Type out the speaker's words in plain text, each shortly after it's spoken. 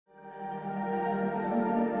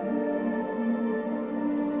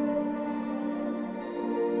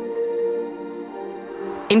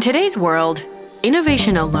In today's world,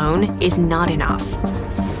 innovation alone is not enough.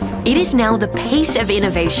 It is now the pace of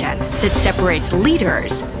innovation that separates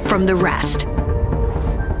leaders from the rest.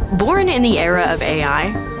 Born in the era of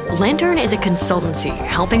AI, Lantern is a consultancy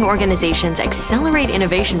helping organizations accelerate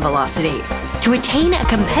innovation velocity to attain a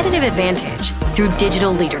competitive advantage through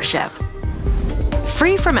digital leadership.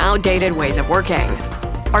 Free from outdated ways of working,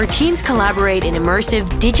 our teams collaborate in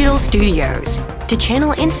immersive digital studios to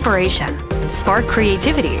channel inspiration, spark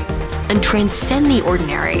creativity, and transcend the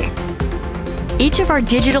ordinary. Each of our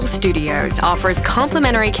digital studios offers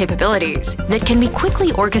complementary capabilities that can be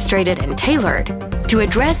quickly orchestrated and tailored to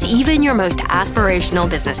address even your most aspirational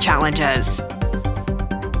business challenges.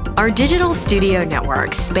 Our digital studio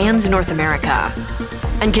network spans North America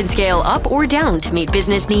and can scale up or down to meet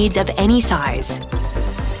business needs of any size.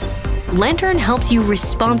 Lantern helps you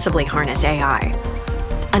responsibly harness AI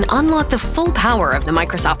and unlock the full power of the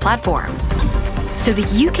Microsoft platform so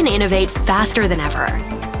that you can innovate faster than ever,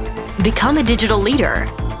 become a digital leader,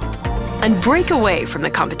 and break away from the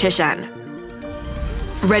competition.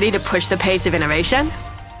 Ready to push the pace of innovation?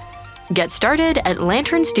 Get started at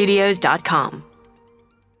lanternstudios.com.